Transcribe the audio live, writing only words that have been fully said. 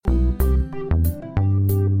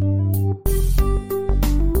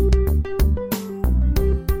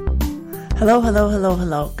Hello, hello, hello,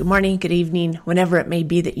 hello. Good morning, good evening, whenever it may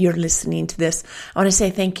be that you're listening to this. I want to say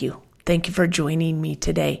thank you. Thank you for joining me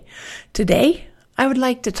today. Today, I would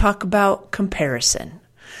like to talk about comparison.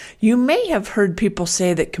 You may have heard people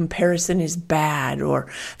say that comparison is bad,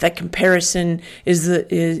 or that comparison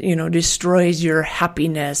destroys your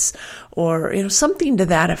happiness, or something to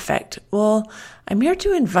that effect. Well, I'm here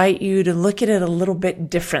to invite you to look at it a little bit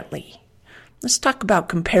differently. Let's talk about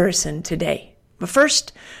comparison today. But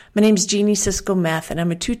first, my name is Jeannie Cisco Meth, and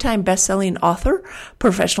I'm a 2-time best-selling author,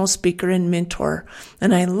 professional speaker, and mentor.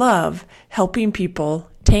 And I love helping people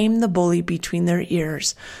tame the bully between their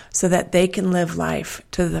ears so that they can live life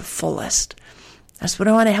to the fullest. That's what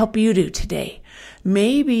I want to help you do today.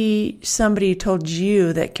 Maybe somebody told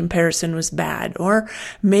you that comparison was bad, or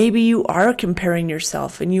maybe you are comparing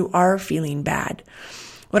yourself and you are feeling bad.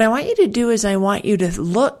 What I want you to do is I want you to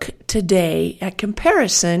look today at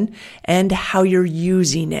comparison and how you're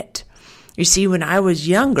using it. You see, when I was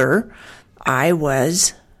younger, I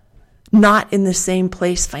was not in the same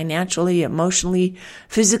place financially, emotionally,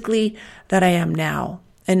 physically that I am now.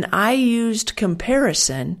 And I used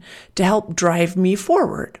comparison to help drive me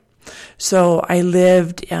forward. So I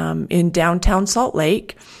lived in downtown Salt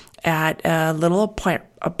Lake at a little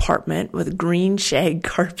apartment with green shag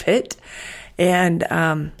carpet.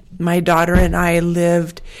 And my daughter and I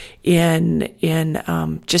lived in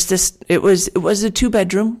just this. It was a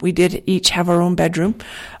 2-bedroom. We did each have our own bedroom,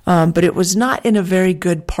 but it was not in a very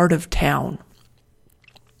good part of town.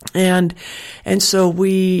 And so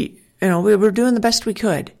we were doing the best we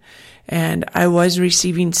could. And I was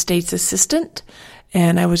receiving state's assistant,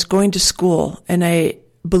 and I was going to school. And I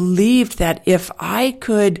believed that if I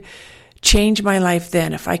could change my life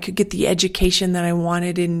then, if I could get the education that I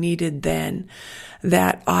wanted and needed then,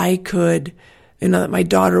 that I could, that my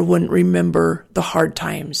daughter wouldn't remember the hard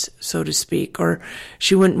times, so to speak, or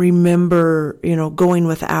she wouldn't remember, going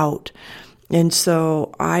without. And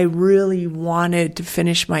so I really wanted to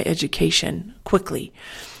finish my education quickly.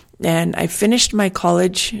 And I finished my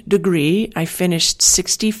college degree. I finished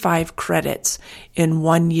 65 credits in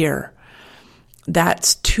 1 year.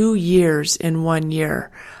 That's 2 years in 1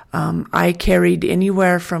 year. I carried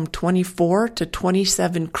anywhere from 24 to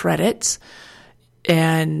 27 credits,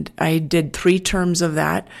 and I did 3 terms of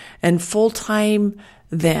that, and full-time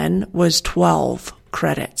then was 12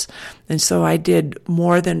 credits. And so I did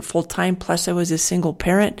more than full-time, plus I was a single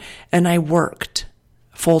parent, and I worked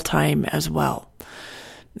full-time as well.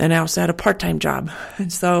 And I also had a part-time job.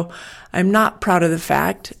 And so I'm not proud of the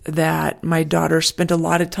fact that my daughter spent a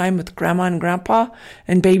lot of time with grandma and grandpa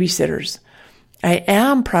and babysitters. I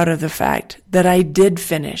am proud of the fact that I did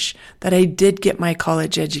finish, that I did get my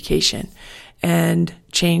college education and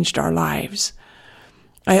changed our lives.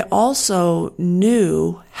 I also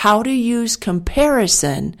knew how to use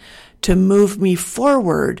comparison to move me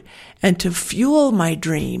forward and to fuel my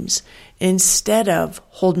dreams instead of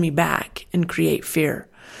hold me back and create fear.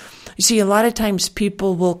 You see, a lot of times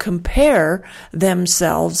people will compare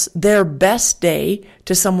themselves, their best day,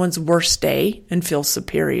 to someone's worst day and feel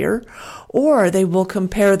superior, or they will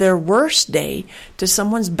compare their worst day to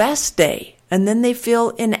someone's best day, and then they feel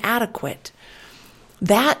inadequate.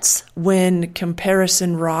 That's when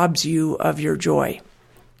comparison robs you of your joy.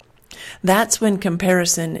 That's when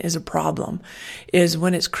comparison is a problem, is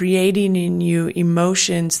when it's creating in you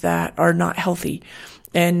emotions that are not healthy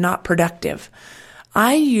and not productive.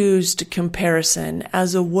 I used comparison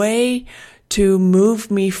as a way to move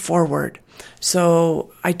me forward.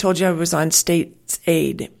 So I told you I was on state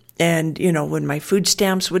aid. And, when my food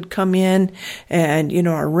stamps would come in and,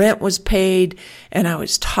 our rent was paid and I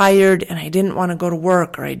was tired and I didn't want to go to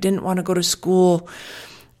work or I didn't want to go to school,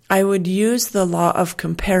 I would use the law of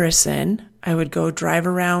comparison. I would go drive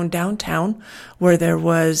around downtown where there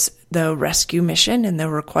was the rescue mission and there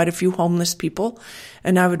were quite a few homeless people.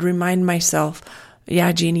 And I would remind myself,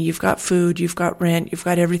 yeah, Jeannie, you've got food, you've got rent, you've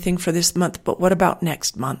got everything for this month, but what about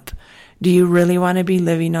next month? Do you really want to be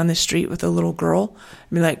living on the street with a little girl?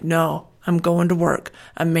 I'd be like, no, I'm going to work.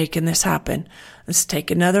 I'm making this happen. Let's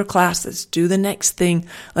take another class. Let's do the next thing.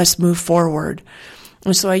 Let's move forward.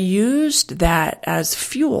 And so I used that as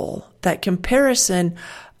fuel, that comparison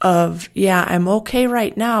of, yeah, I'm okay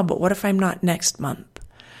right now, but what if I'm not next month?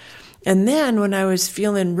 And then when I was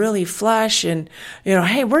feeling really flush and,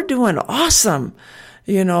 hey, we're doing awesome,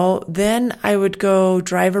 then I would go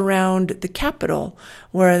drive around the Capitol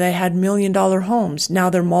where they had $1 million homes. Now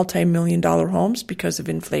they're multi-million-dollar homes because of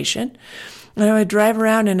inflation. And I would drive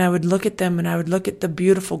around and I would look at them and I would look at the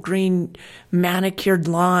beautiful green manicured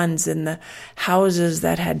lawns and the houses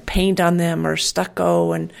that had paint on them or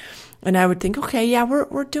stucco. And I would think, okay, yeah,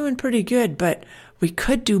 we're doing pretty good, but we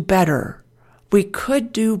could do better. We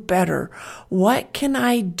could do better. What can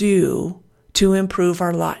I do to improve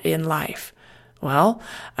our lot in life? Well,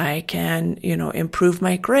 I can, improve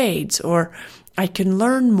my grades, or I can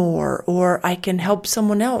learn more, or I can help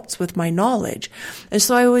someone else with my knowledge. And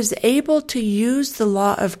so I was able to use the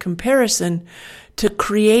law of comparison to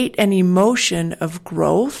create an emotion of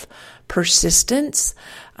growth, persistence,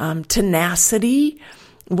 tenacity,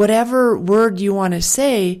 whatever word you want to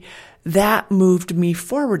say, that moved me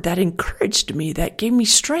forward, that encouraged me, that gave me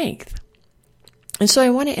strength. And so I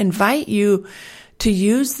want to invite you to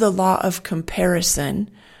use the law of comparison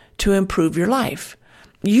to improve your life.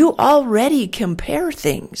 You already compare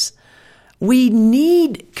things. We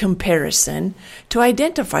need comparison to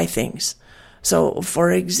identify things. So,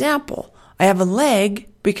 for example, I have a leg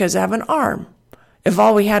because I have an arm. If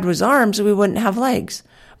all we had was arms, we wouldn't have legs.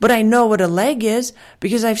 But I know what a leg is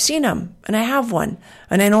because I've seen them, and I have one,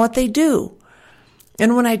 and I know what they do.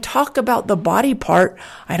 And when I talk about the body part,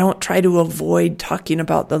 I don't try to avoid talking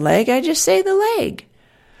about the leg. I just say the leg.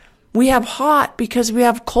 We have hot because we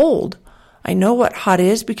have cold. I know what hot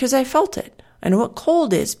is because I felt it. I know what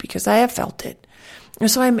cold is because I have felt it. And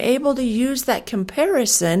so I'm able to use that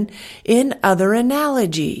comparison in other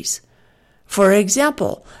analogies. For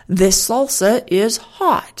example, this salsa is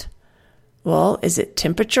hot. Well, is it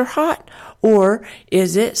temperature hot or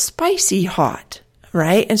is it spicy hot?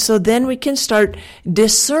 Right? And so then we can start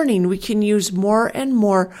discerning. We can use more and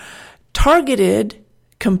more targeted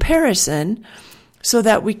comparison so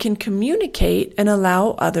that we can communicate and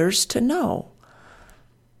allow others to know.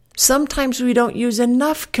 Sometimes we don't use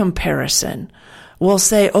enough comparison. We'll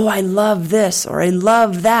say, oh, I love this, or I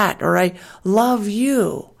love that, or I love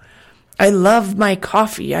you. I love my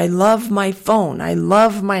coffee. I love my phone. I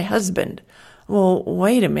love my husband. Well,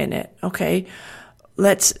 wait a minute. Okay.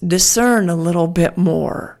 Let's discern a little bit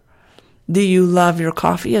more. Do you love your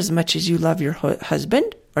coffee as much as you love your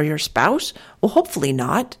husband or your spouse? Well, hopefully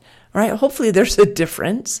not, right? Hopefully there's a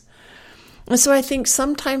difference. And so I think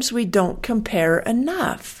sometimes we don't compare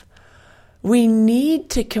enough. We need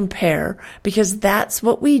to compare because that's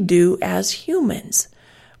what we do as humans.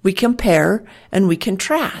 We compare and we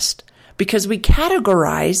contrast because we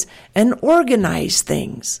categorize and organize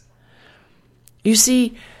things. You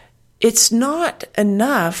see, it's not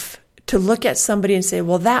enough to look at somebody and say,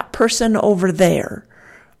 well, that person over there.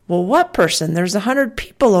 Well, what person? There's 100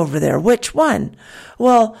 people over there. Which one?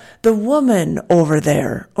 Well, the woman over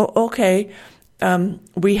there. Oh, okay.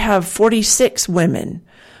 We have 46 women.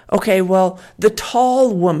 Okay, well, the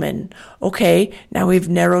tall woman. Okay, now we've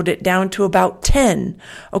narrowed it down to about 10.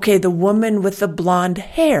 Okay, the woman with the blonde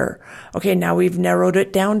hair. Okay, now we've narrowed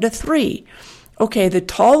it down to 3. Okay, the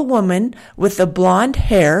tall woman with the blonde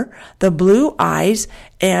hair, the blue eyes,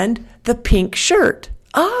 and the pink shirt.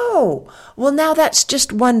 Oh, well, now that's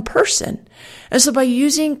just one person. And so by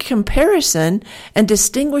using comparison and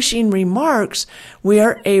distinguishing remarks, we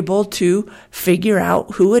are able to figure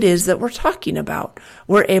out who it is that we're talking about.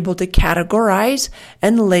 We're able to categorize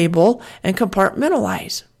and label and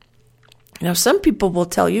compartmentalize. Now, some people will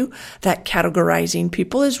tell you that categorizing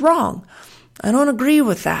people is wrong. I don't agree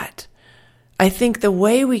with that. I think the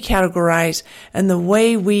way we categorize and the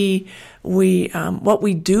way we what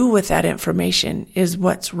we do with that information is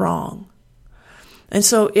what's wrong. And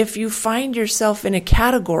so if you find yourself in a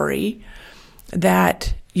category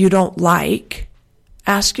that you don't like,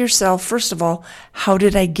 ask yourself, first of all, how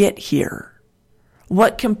did I get here?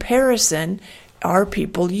 What comparison are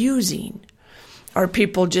people using? Are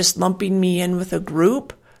people just lumping me in with a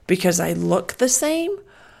group because I look the same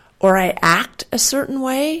or I act a certain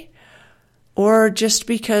way? Or just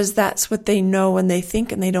because that's what they know and they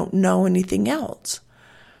think and they don't know anything else.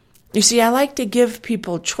 You see, I like to give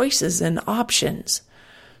people choices and options.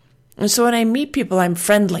 And so when I meet people, I'm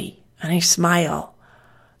friendly and I smile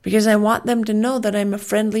because I want them to know that I'm a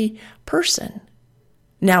friendly person.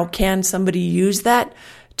 Now, can somebody use that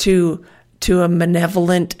to a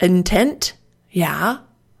malevolent intent? Yeah.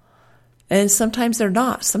 And sometimes they're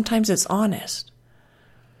not. Sometimes it's honest.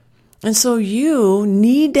 And so you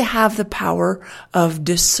need to have the power of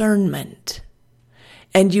discernment.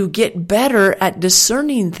 And you get better at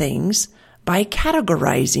discerning things by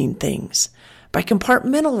categorizing things, by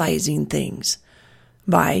compartmentalizing things,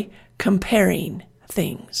 by comparing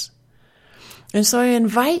things. And so I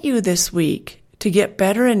invite you this week to get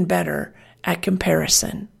better and better at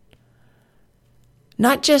comparison.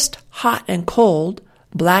 Not just hot and cold,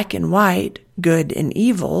 black and white, good and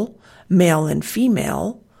evil, male and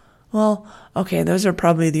female. Well, okay, those are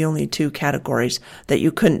probably the only two categories that you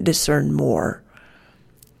couldn't discern more.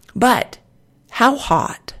 But how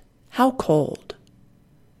hot? How cold?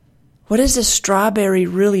 What does a strawberry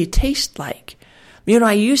really taste like?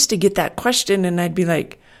 I used to get that question and I'd be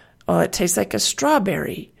like, oh, it tastes like a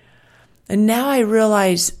strawberry. And now I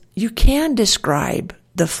realize you can describe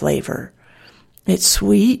the flavor. It's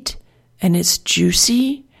sweet and it's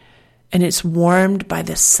juicy and it's warmed by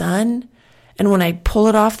the sun. And when I pull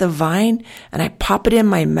it off the vine and I pop it in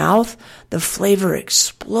my mouth, the flavor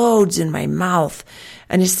explodes in my mouth.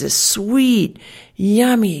 And it's this sweet,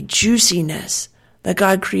 yummy juiciness that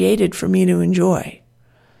God created for me to enjoy.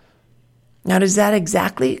 Now, does that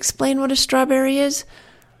exactly explain what a strawberry is?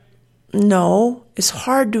 No, it's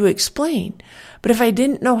hard to explain. But if I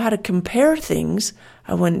didn't know how to compare things,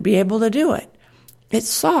 I wouldn't be able to do it. It's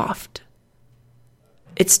soft.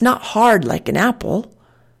 It's not hard like an apple.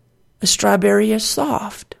 A strawberry is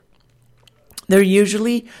soft. They're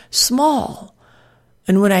usually small.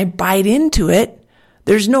 And when I bite into it,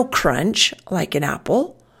 there's no crunch like an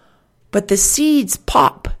apple, but the seeds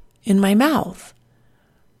pop in my mouth.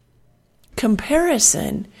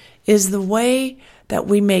 Comparison is the way that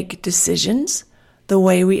we make decisions, the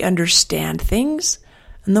way we understand things,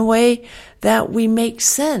 and the way that we make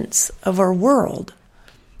sense of our world.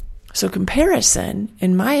 So comparison,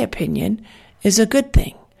 in my opinion, is a good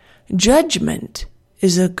thing. Judgment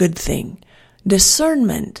is a good thing.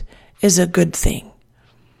 Discernment is a good thing.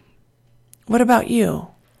 What about you?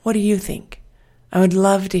 What do you think? I would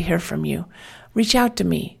love to hear from you. Reach out to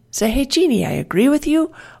me. Say, hey, Jeannie, I agree with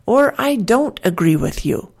you, or I don't agree with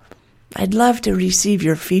you. I'd love to receive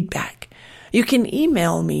your feedback. You can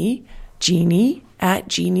email me,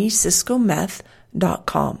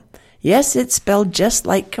 Jeannie@JeannieSiscoMeth.com. Yes, it's spelled just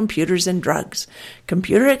like computers and drugs.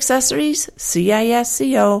 Computer accessories,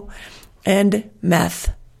 CISCO, and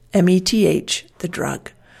meth, METH, the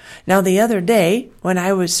drug. Now, the other day, when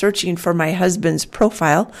I was searching for my husband's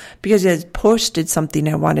profile, because he had posted something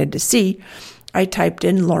I wanted to see, I typed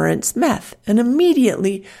in Lawrence Meth, and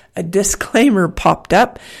immediately a disclaimer popped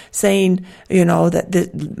up saying, that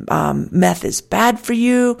the meth is bad for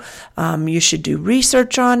you. You should do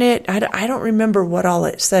research on it. I don't remember what all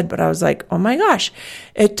it said, but I was like, oh my gosh.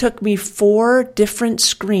 It took me 4 different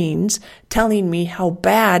screens telling me how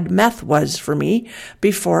bad meth was for me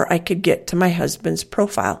before I could get to my husband's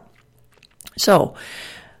profile. So,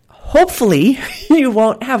 hopefully, you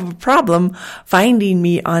won't have a problem finding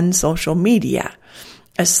me on social media.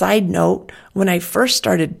 A side note, when I first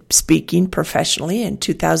started speaking professionally in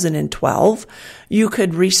 2012, you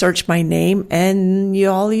could research my name and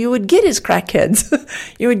all you would get is crackheads.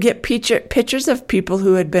 You would get pictures of people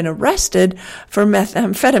who had been arrested for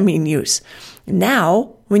methamphetamine use.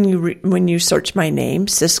 Now, when you search my name,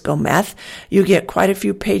 Cisco Meth, you get quite a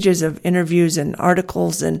few pages of interviews and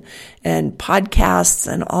articles and podcasts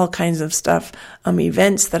and all kinds of stuff,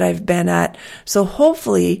 events that I've been at. So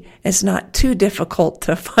hopefully it's not too difficult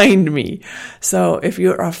to find me. So if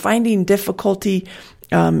you are finding difficulty,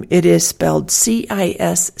 it is spelled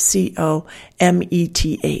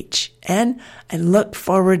CISCOMETH. And I look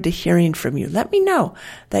forward to hearing from you. Let me know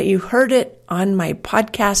that you heard it on my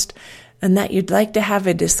podcast and that you'd like to have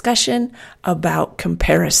a discussion about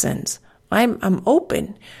comparisons. I'm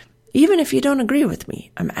open. Even if you don't agree with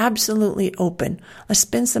me, I'm absolutely open. Let's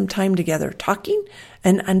spend some time together talking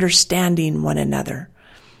and understanding one another.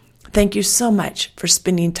 Thank you so much for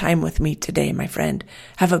spending time with me today, my friend.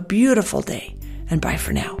 Have a beautiful day, and bye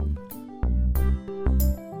for now.